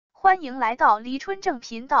欢迎来到黎春正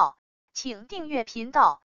频道，请订阅频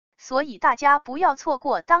道，所以大家不要错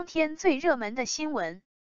过当天最热门的新闻。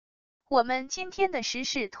我们今天的时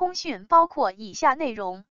事通讯包括以下内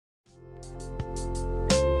容：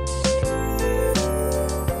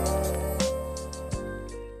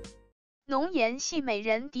浓颜系美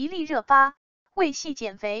人迪丽热巴为戏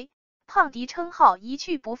减肥，胖迪称号一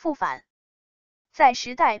去不复返。在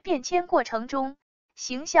时代变迁过程中，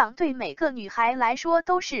形象对每个女孩来说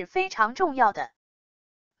都是非常重要的。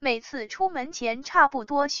每次出门前差不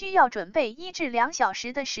多需要准备1至2小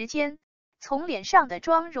时的时间，从脸上的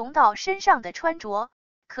妆容到身上的穿着，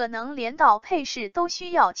可能连到配饰都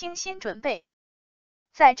需要精心准备。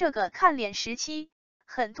在这个看脸时期，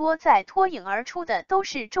很多在脱颖而出的都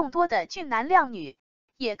是众多的俊男靓女，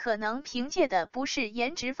也可能凭借的不是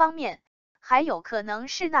颜值方面，还有可能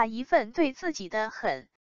是那一份对自己的狠。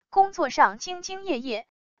工作上兢兢业业，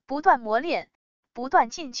不断磨练，不断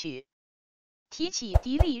进取。提起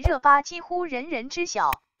迪丽热巴，几乎人人知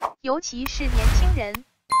晓，尤其是年轻人，给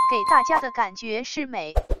大家的感觉是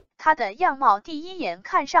美。她的样貌第一眼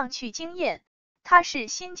看上去惊艳，她是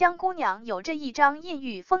新疆姑娘，有着一张异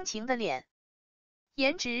域风情的脸，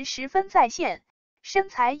颜值十分在线，身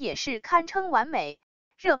材也是堪称完美。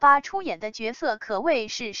热巴出演的角色可谓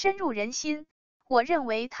是深入人心。我认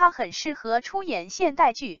为她很适合出演现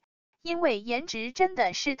代剧，因为颜值真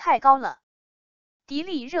的是太高了。迪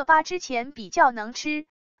丽热巴之前比较能吃，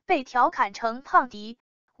被调侃成胖迪，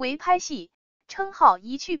为拍戏称号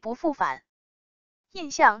一去不复返。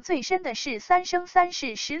印象最深的是《三生三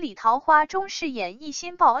世十里桃花》中饰演一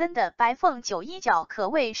心报恩的白凤九一角，可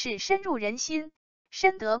谓是深入人心，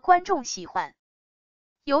深得观众喜欢。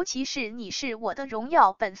尤其是《你是我的荣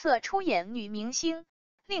耀》本色出演女明星，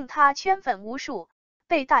令她圈粉无数，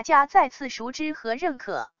被大家再次熟知和认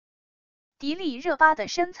可。迪丽热巴的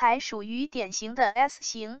身材属于典型的 S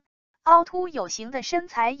型，凹凸有型的身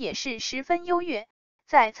材也是十分优越。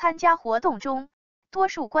在参加活动中，多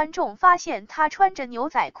数观众发现她穿着牛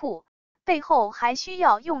仔裤，背后还需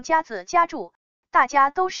要用夹子夹住，大家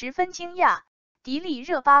都十分惊讶。迪丽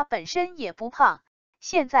热巴本身也不胖，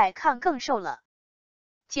现在看更瘦了。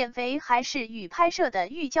减肥还是与拍摄的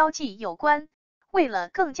预交际有关。为了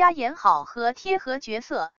更加演好和贴合角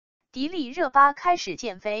色，迪丽热巴开始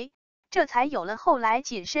减肥，这才有了后来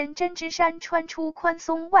紧身针织衫穿出宽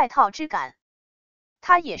松外套之感。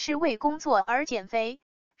她也是为工作而减肥，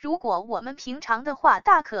如果我们平常的话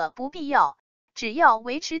大可不必要，只要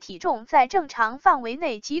维持体重在正常范围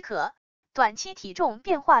内即可。短期体重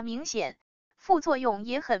变化明显，副作用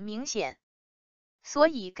也很明显，所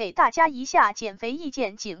以给大家一下减肥意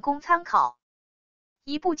见，仅供参考。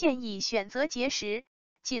一不建议选择节食，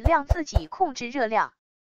尽量自己控制热量。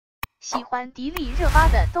喜欢迪丽热巴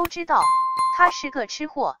的都知道，她是个吃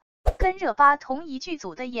货，跟热巴同一剧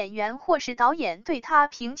组的演员或是导演对她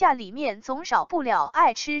评价里面总少不了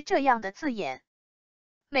爱吃这样的字眼。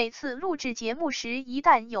每次录制节目时，一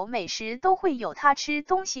旦有美食都会有她吃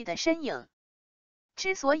东西的身影。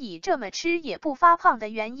之所以这么吃也不发胖的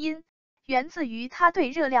原因，源自于她对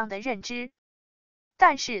热量的认知。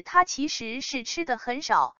但是她其实是吃的很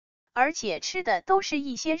少，而且吃的都是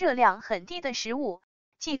一些热量很低的食物，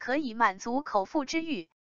既可以满足口腹之欲，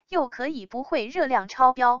又可以不会热量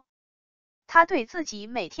超标。她对自己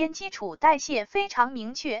每天基础代谢非常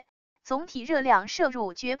明确，总体热量摄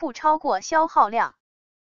入绝不超过消耗量，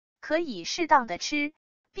可以适当的吃，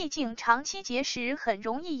毕竟长期节食很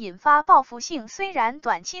容易引发报复性，虽然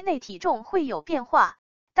短期内体重会有变化，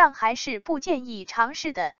但还是不建议尝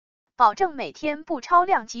试的，保证每天不超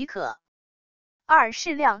量即可。2、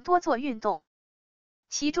适量多做运动，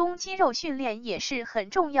其中肌肉训练也是很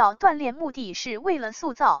重要，锻炼目的是为了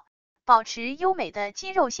塑造、保持优美的肌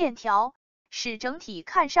肉线条，使整体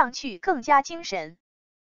看上去更加精神。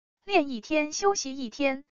练一天休息一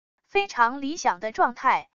天，非常理想的状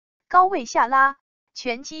态。高位下拉、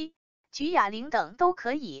拳击、举哑铃等都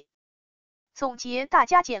可以。总结，大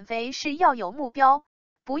家减肥是要有目标，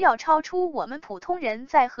不要超出我们普通人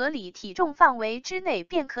在合理体重范围之内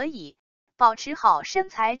便可以。保持好身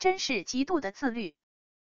材真是极度的自律。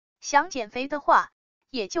想减肥的话，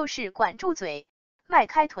也就是管住嘴，迈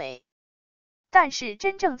开腿。但是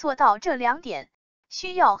真正做到这2点，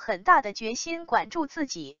需要很大的决心，管住自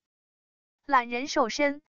己。懒人瘦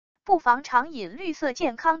身，不妨常饮绿色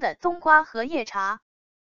健康的冬瓜荷叶茶。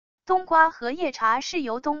冬瓜荷叶茶是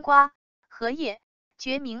由冬瓜、荷叶、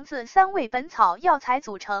决明子3味本草药材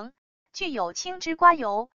组成，具有清脂瓜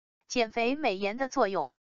油、减肥美颜的作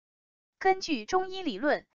用。根据中医理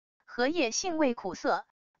论，荷叶性味苦涩，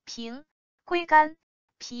平、归肝、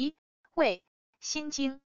脾、胃、心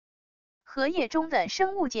经。荷叶中的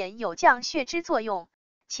生物碱有降血脂作用，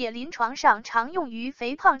且临床上常用于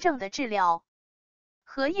肥胖症的治疗。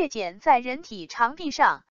荷叶碱在人体肠壁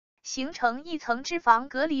上形成一层脂肪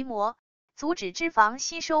隔离膜，阻止脂肪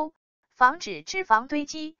吸收，防止脂肪堆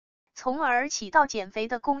积，从而起到减肥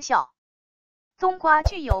的功效。冬瓜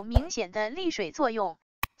具有明显的利水作用，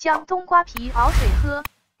将冬瓜皮熬水喝，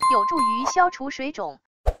有助于消除水肿，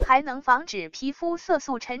还能防止皮肤色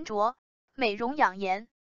素沉着，美容养颜。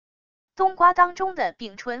冬瓜当中的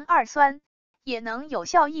丙醇二酸也能有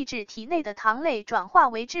效抑制体内的糖类转化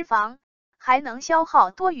为脂肪，还能消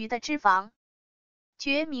耗多余的脂肪。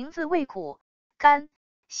觉名字味苦、甘、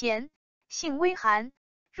咸，性微寒，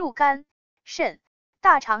入肝、肾、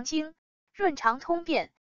大肠经，润肠通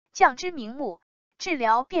便，降脂明目，治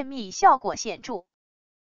疗便秘效果显著。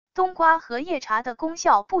冬瓜荷叶茶的功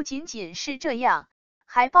效不仅仅是这样，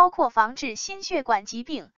还包括防治心血管疾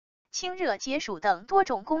病、清热解暑等多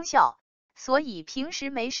种功效，所以平时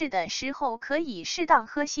没事的时候可以适当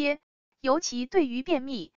喝些，尤其对于便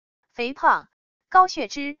秘、肥胖、高血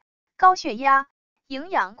脂、高血压、营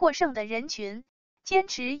养过剩的人群，坚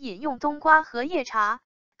持饮用冬瓜荷叶茶，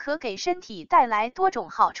可给身体带来多种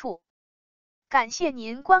好处。感谢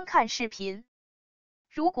您观看视频。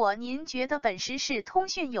如果您觉得本时事通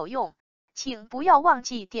讯有用，请不要忘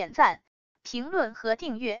记点赞、评论和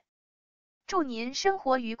订阅。祝您生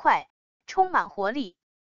活愉快，充满活力。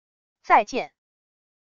再见。